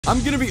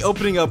I'm gonna be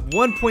opening up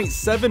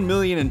 1.7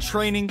 million in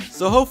training,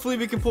 so hopefully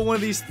we can pull one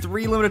of these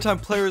 3 limited time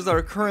players that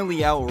are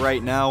currently out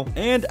right now.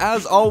 And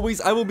as always,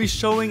 I will be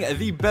showing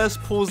the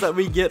best pulls that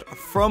we get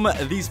from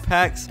these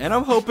packs, and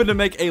I'm hoping to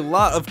make a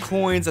lot of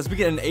coins as we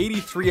get an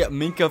 83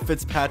 Minkah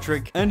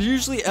Fitzpatrick. And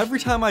usually every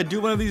time I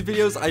do one of these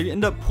videos, I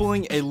end up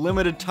pulling a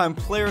limited time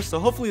player, so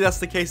hopefully that's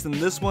the case in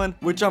this one,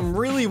 which I'm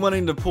really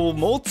wanting to pull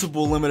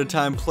multiple limited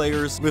time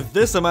players with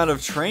this amount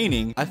of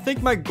training. I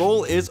think my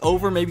goal is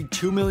over maybe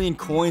 2 million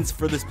coins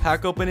for this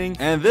pack opening,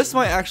 and this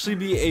might actually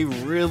be a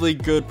really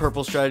good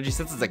purple strategy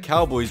since it's a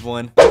Cowboys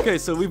one. Okay,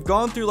 so we've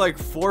gone through like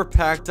 4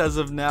 packs as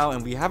of now,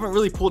 and we haven't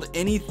really pulled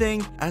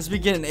anything as we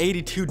get an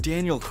 82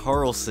 Daniel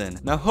Carlson.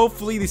 Now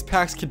hopefully these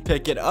packs can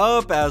pick it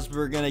up as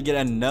we're gonna get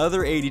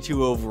another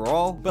 82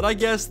 overall, but I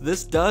guess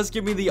this does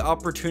give me the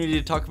opportunity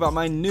to talk about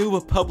my new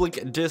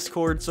public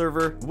Discord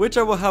server, which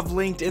I will have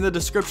linked in the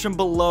description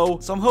below.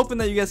 So I'm hoping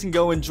that you guys can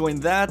go and join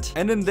that,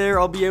 and in there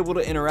I'll be able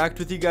to interact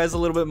with you guys a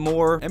little bit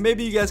more, and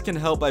maybe you guys can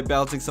help by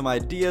bouncing some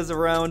ideas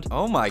around.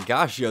 Oh my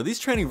gosh, yo, these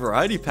training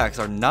variety packs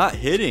are not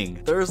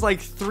hitting. There's like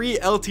 3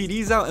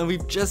 LTDs out and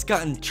we've just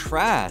gotten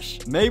trash.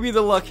 Maybe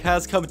the luck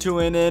has come to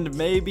an end.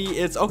 Maybe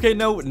it's okay.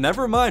 No,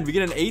 never mind. We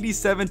get an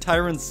 87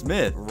 Tyron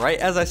Smith. Right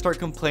as I start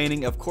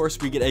complaining, of course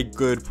we get a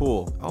good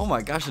pull. Oh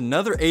my gosh,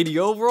 another 80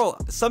 overall.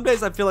 Some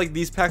days I feel like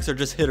these packs are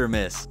just hit or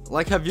miss.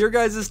 Like, have your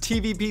guys'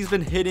 TVPs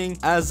been hitting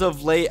as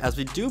of late as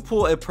we do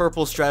pull a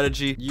purple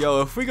strategy?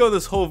 Yo, if we go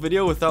this whole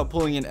video without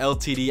pulling an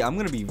LTD, I'm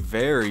gonna be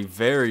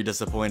very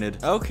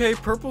disappointed. Okay,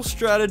 purple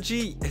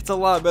strategy, it's a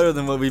lot better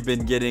than what we've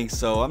been getting,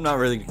 so I'm not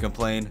really gonna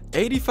complain.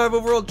 85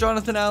 overall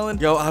Jonathan Allen.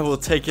 Yo, I will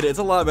take it. It's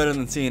a lot better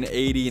than seeing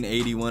 80 and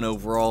 81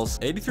 overalls.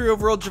 83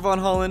 overall Javon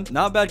Holland.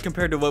 Not bad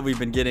compared to what we've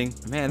been getting.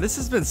 Man, this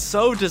has been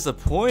so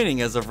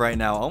disappointing as of right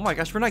now. Oh my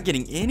gosh, we're not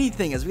getting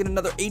anything as we get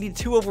another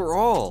 82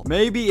 overall.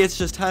 Maybe it's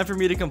just time for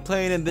me to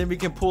complain and then we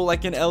can pull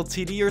like an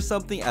LTD or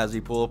something as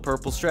we pull a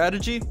purple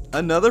strategy.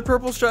 Another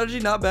purple strategy,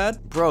 not bad.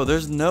 Bro,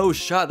 there's no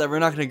shot that we're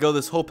not gonna go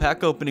this whole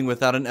pack opening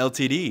without an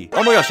LTD.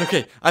 Oh my gosh,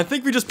 okay. I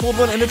think we just pulled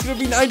one and it's gonna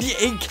be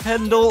 98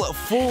 Kendall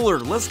Fuller.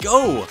 Let's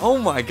go. Oh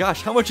my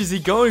gosh, how much is he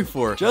going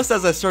for? Just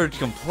as I started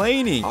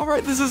complaining. All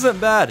right, this isn't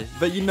bad,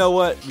 but you know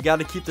what? We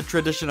gotta keep the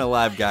tradition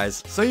alive,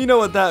 guys. So you know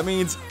what that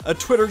means. A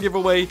Twitter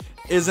giveaway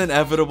is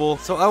inevitable.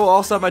 So I will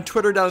also have my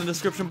Twitter down in the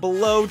description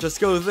below. Just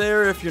go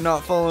there if you're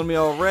not following me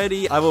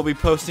already. I will be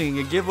posting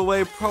a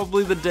giveaway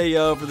probably the day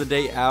of or the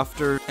day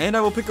after, and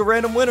I will pick a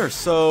random winner.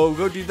 So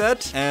go do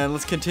that and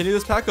let's continue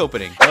this pack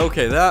opening.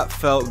 Okay, that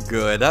felt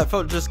good. That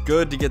felt just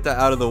good to get that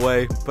out of the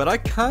way, but I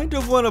kind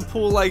of want to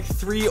pull like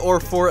 3 or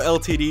 4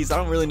 LTDs. I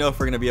don't really know if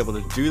we're going to be able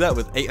to do that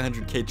with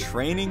 800k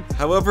training.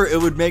 However, it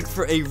would make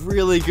for a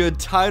really good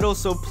title,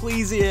 so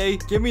please EA,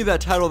 give me that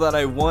title that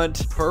I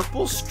want.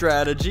 Purple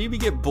strategy, we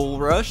get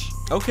Bull Rush.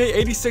 Okay,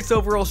 86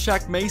 overall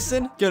Shaq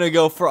Mason. Gonna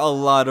go for a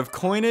lot of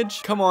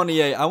coinage. Come on,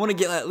 EA. I want to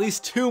get at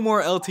least 2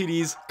 more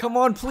LTDs. Come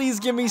on, please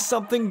give me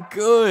something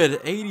good.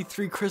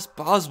 83 Chris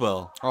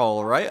Boswell.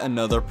 All right,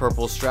 another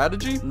purple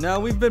strategy. Now,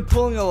 we've been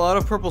pulling a lot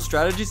of purple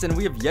strategies, and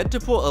we have yet to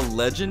pull a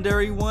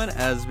legendary one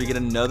as we get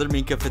another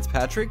Minkah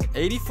Fitzpatrick.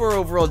 84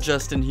 overall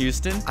Justin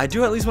Houston. I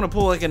do at least want to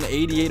pull like an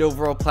 88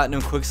 overall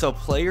Platinum Quicksell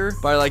player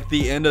by like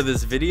the end of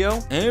this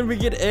video. And we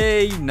get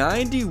a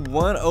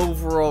 91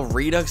 overall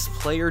Redux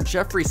player,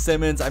 Jeffrey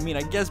Simmons. I mean,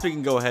 I guess we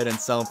can go ahead and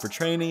sell him for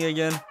training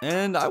again,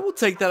 and I will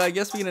take that. I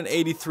guess we get an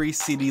 83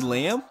 CeeDee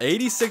Lamb.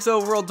 86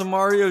 overall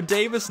Demario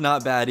Davis,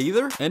 not bad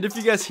either. And if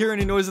you guys hear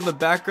any noise in the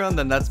background,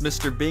 then that's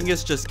Mr.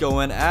 Bingus just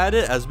going at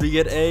it as we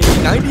get a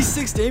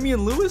 96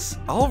 Damian Lewis.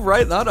 All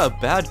right, not a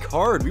bad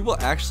card. We will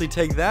actually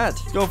take that.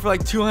 It's going for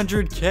like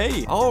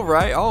 200k. All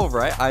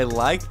right, I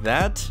like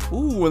that.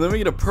 Ooh, and then we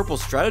get a purple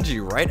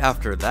strategy right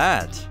after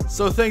that.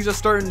 So things are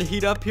starting to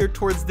heat up here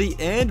towards the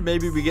end.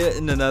 Maybe we get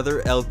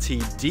another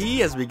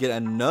LTD as we get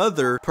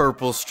another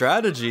purple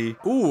strategy.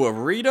 Ooh, a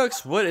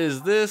Redux. What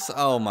is this?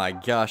 Oh my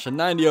gosh, a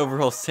 90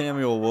 overall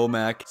Samuel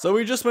Womack. So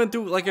we just went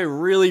through like a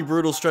really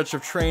brutal stretch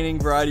of training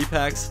variety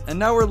packs, and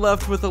now we're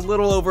left with a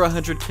little over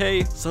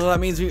 100k. So that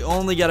means we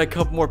only got a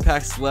couple more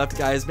packs left,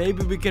 guys.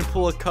 Maybe we can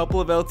pull a couple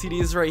of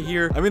LTDs right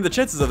here. I mean, the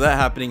chances of that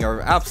happening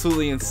are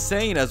absolutely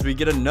insane as we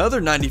get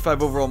another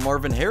 95 overall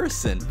Marvin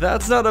Harrison.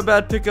 That's not a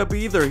bad pickup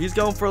either. He's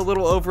going for a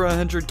little over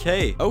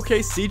 100k. Okay,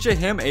 CJ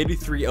Ham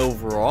 83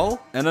 overall,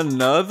 and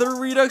another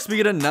Redux. We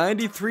get a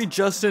 93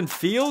 Justin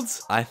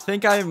Fields. I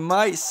think I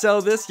might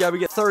sell this. Yeah, we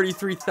get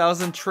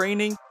 33,000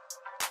 training.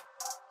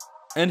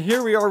 And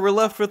here we are, we're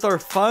left with our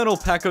final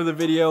pack of the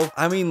video.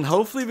 I mean,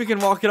 hopefully we can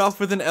walk it off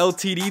with an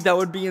LTD. That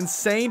would be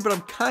insane, but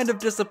I'm kind of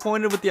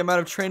disappointed with the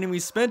amount of training we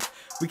spent.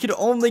 We could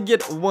only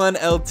get 1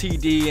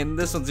 LTD, and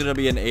this one's gonna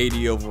be an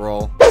 80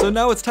 overall. So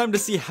now it's time to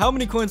see how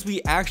many coins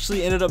we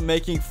actually ended up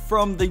making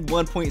from the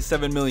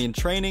 1.7 million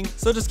training.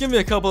 So just give me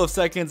a couple of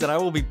seconds and I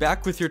will be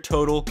back with your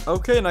total.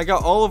 Okay, and I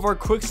got all of our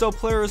Quicksell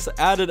players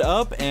added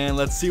up, and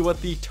let's see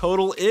what the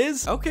total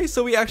is. Okay,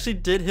 so we actually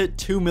did hit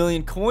 2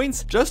 million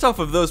coins just off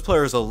of those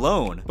players alone.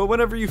 alone. But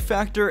whenever you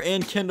factor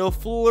in Kendall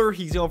Fuller,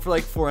 he's going for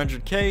like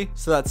 400k,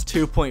 so that's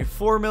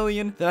 2.4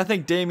 million. Then I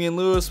think Damian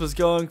Lewis was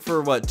going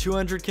for what,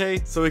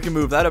 200k, so we can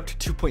move that up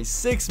to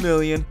 2.6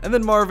 million. And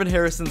then Marvin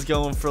Harrison's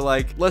going for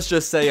like, let's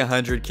just say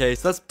 100k,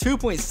 so that's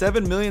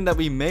 2.7 million that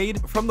we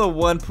made from the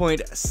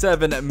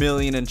 1.7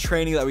 million in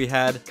training that we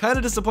had. Kind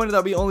of disappointed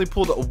that we only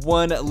pulled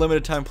one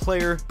limited time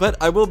player, but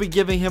I will be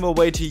giving him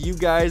away to you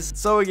guys.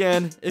 So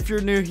again, if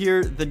you're new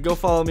here, then go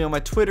follow me on my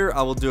Twitter.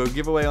 I will do a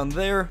giveaway on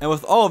there. And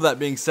with all of that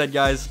being said,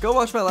 guys, go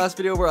watch my last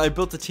video where I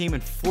built a team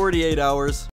in 48 hours.